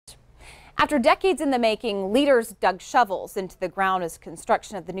After decades in the making, leaders dug shovels into the ground as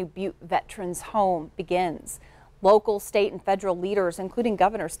construction of the new Butte Veterans Home begins. Local, state, and federal leaders, including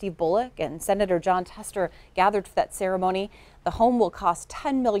Governor Steve Bullock and Senator Jon Tester, gathered for that ceremony. The home will cost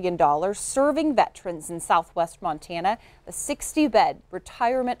 $10 million, serving veterans in southwest Montana. The 60-bed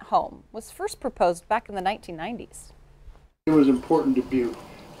retirement home was first proposed back in the 1990s. It was important to Butte.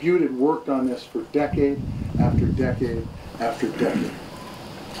 Butte had worked on this for decade after decade after decade.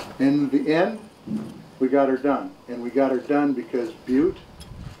 In the end, we got her done. And we got her done because Butte,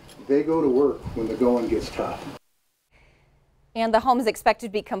 they go to work when the going gets tough. And the home is expected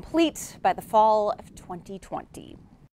to be complete by the fall of 2020.